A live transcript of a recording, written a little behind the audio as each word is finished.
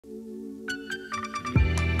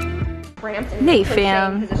cramped in Hey, the crocheting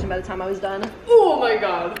fam. position by the time I was done. Oh my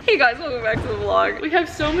god. Hey guys, welcome back to the vlog. We have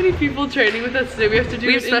so many people training with us today. We have to do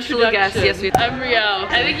an special guests. introduction. Yes, we I'm Riel.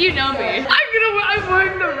 I think you know me. I'm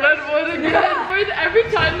wearing the red one again. Every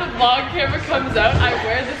time the vlog camera comes out, I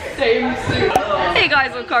wear the same suit. Hey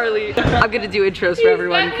guys, I'm Carly. I'm gonna do intros for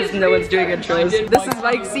everyone because no one's doing intros. This is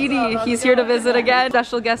MikeCini. He's here to visit again.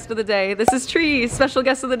 Special guest of the day. This is Tree. Special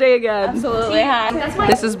guest of the day again. Absolutely. Hi.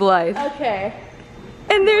 This is Blythe. Okay.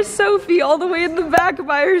 And there's Sophie all the way in the back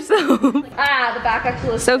by herself. Ah, the back actually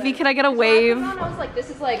looks Sophie, good. can I get a wave? I was like, this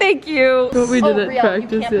is like. Thank you. What we did Oh, at Riel,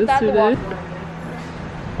 practice you can't put that in the yesterday.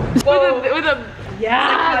 water. With a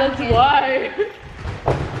yeah, that's why.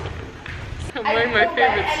 I'm wearing my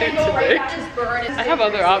favorite suit today. I have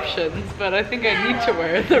other options, but I think I need to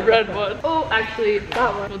wear the red one. Oh, actually,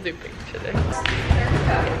 that one. We'll do pink today.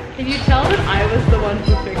 Can you tell that I was the one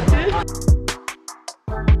who picked it?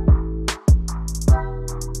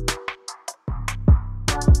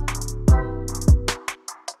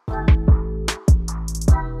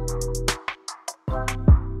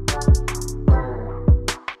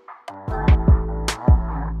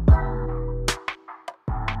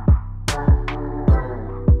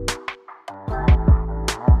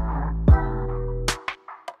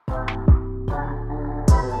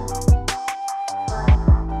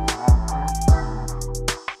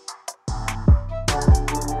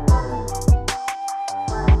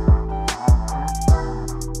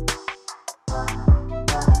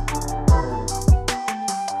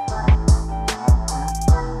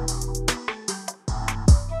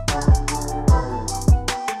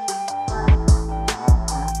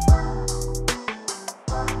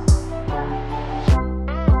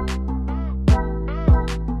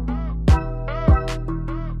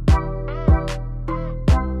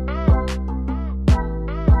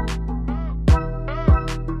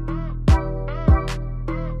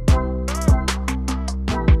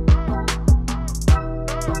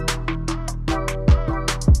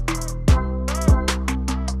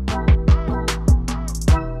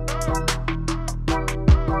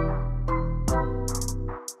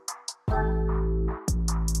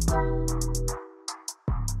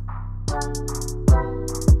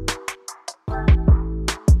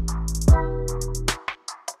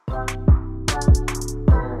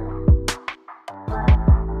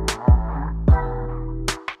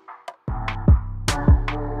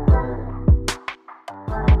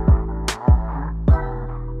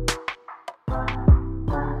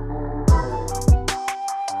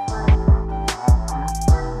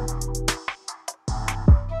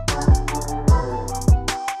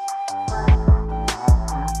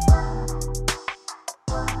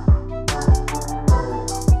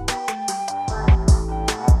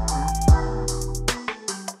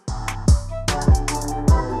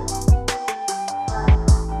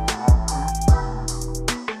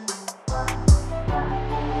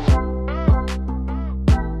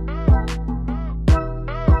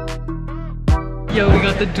 Yo, we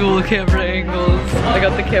got the dual camera angles. I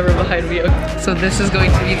got the camera behind me. So this is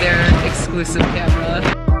going to be their exclusive camera.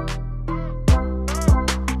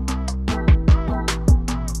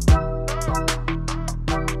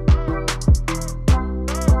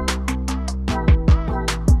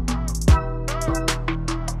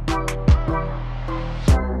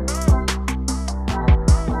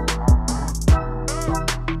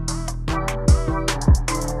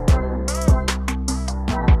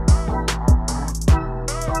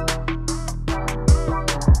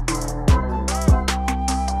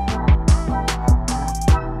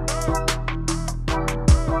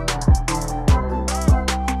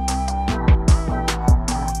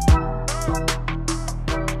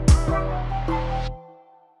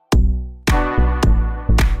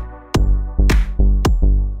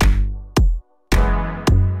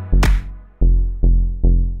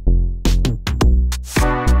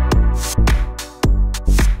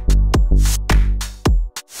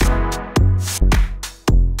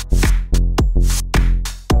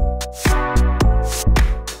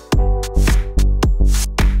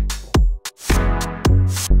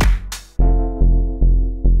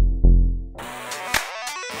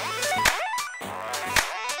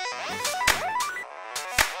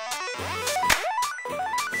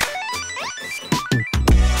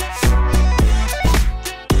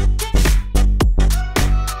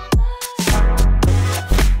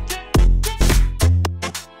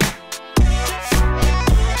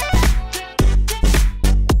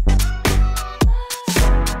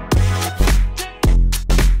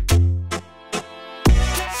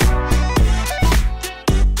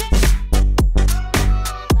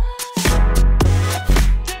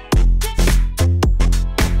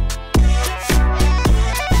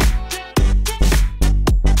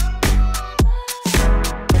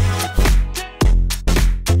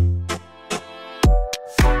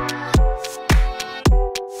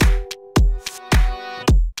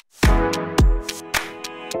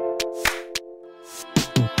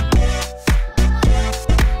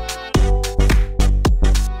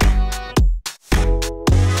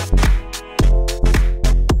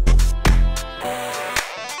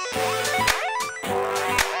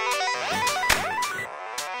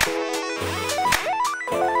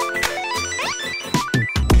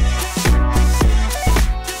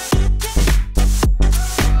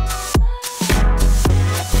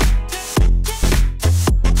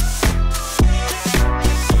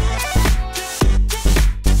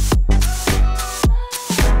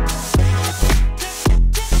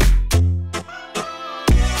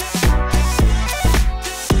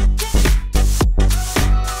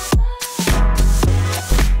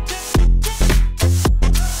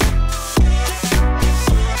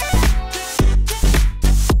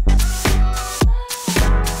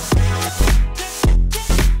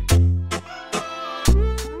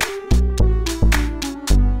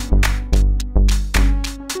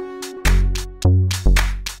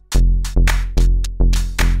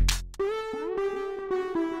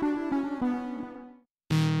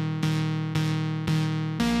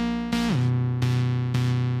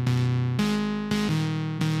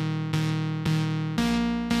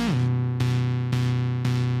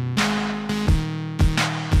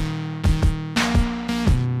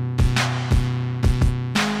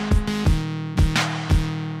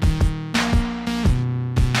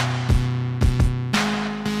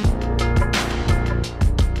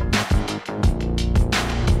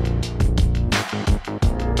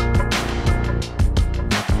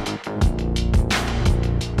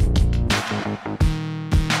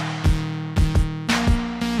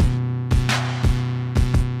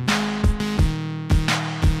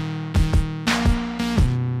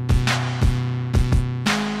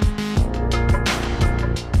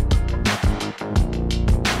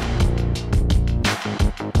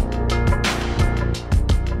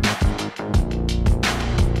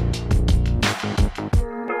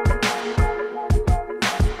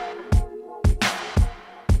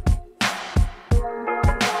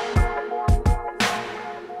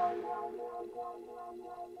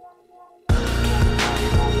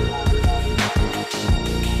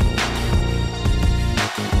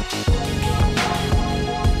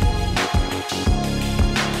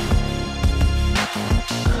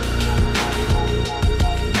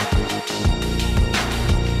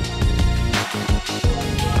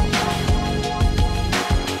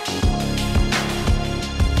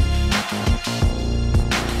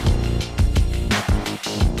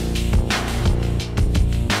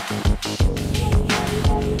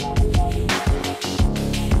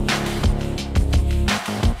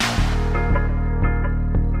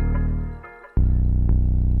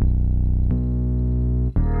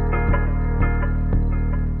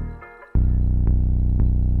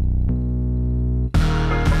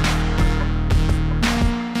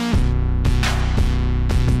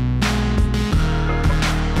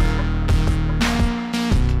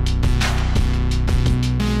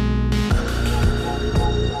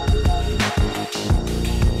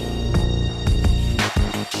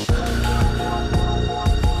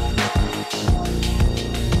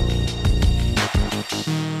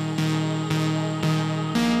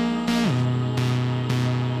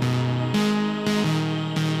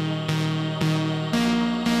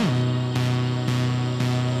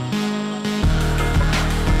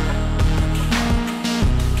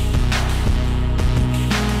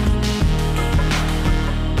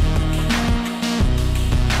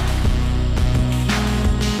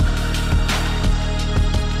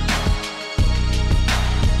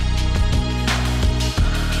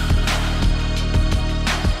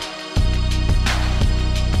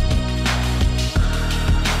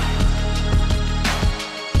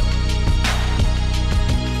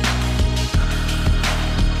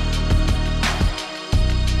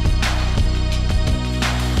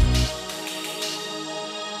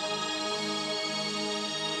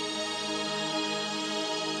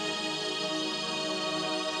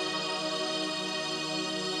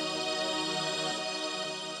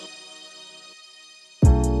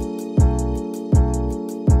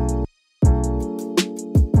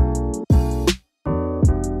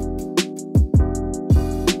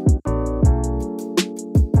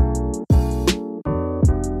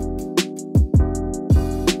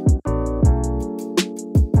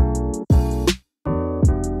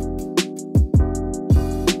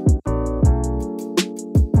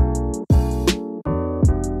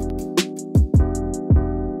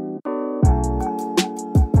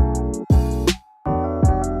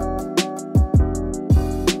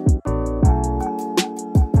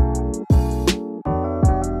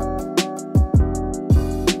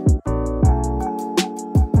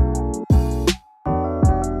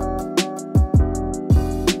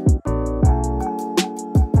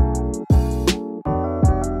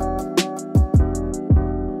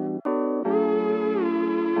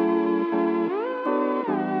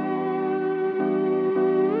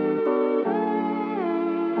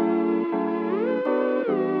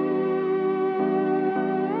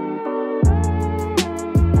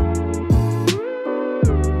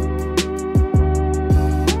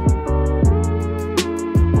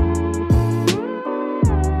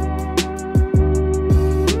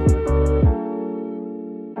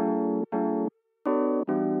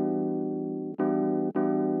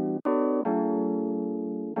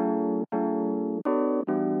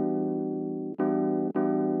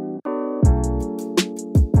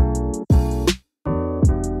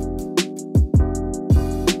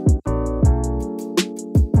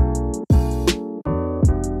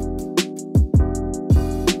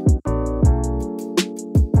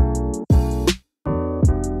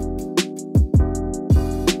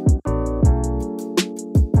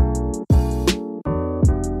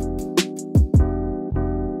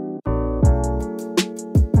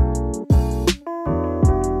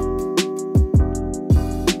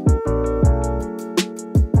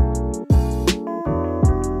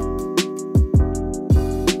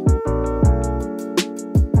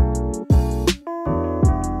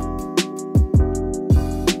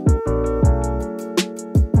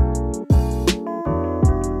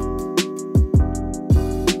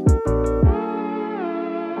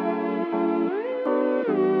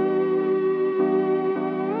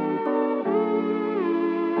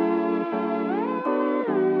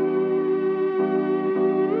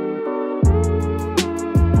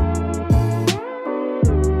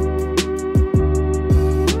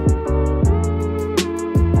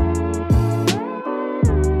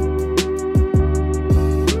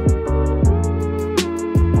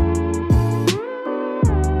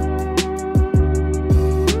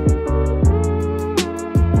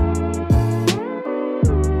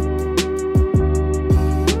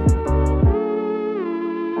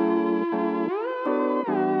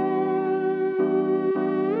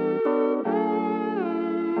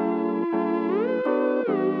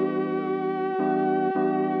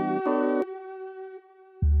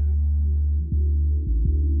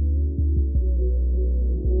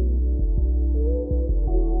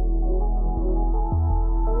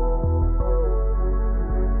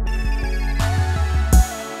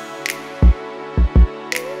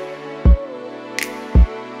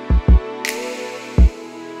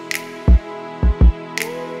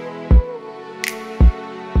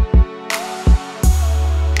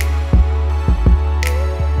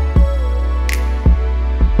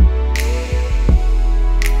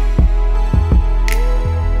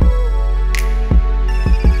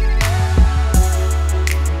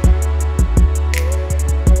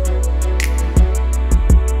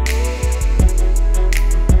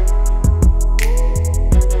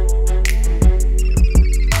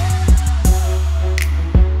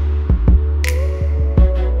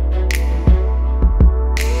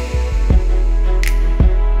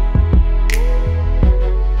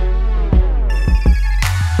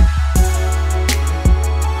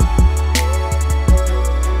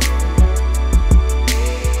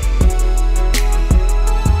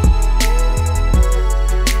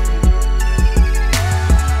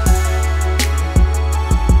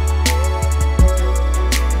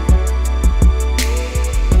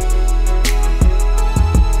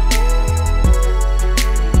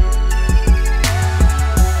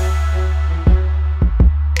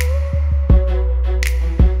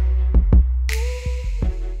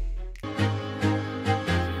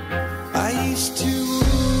 just you